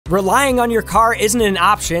Relying on your car isn't an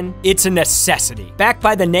option, it's a necessity. Backed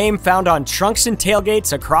by the name found on trunks and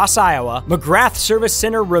tailgates across Iowa, McGrath Service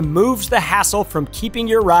Center removes the hassle from keeping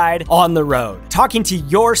your ride on the road. Talking to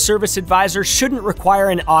your service advisor shouldn't require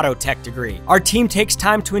an auto tech degree. Our team takes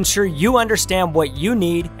time to ensure you understand what you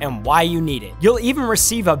need and why you need it. You'll even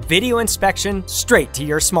receive a video inspection straight to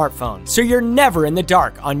your smartphone, so you're never in the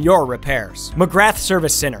dark on your repairs. McGrath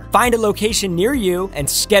Service Center. Find a location near you and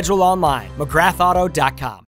schedule online. McGrathauto.com.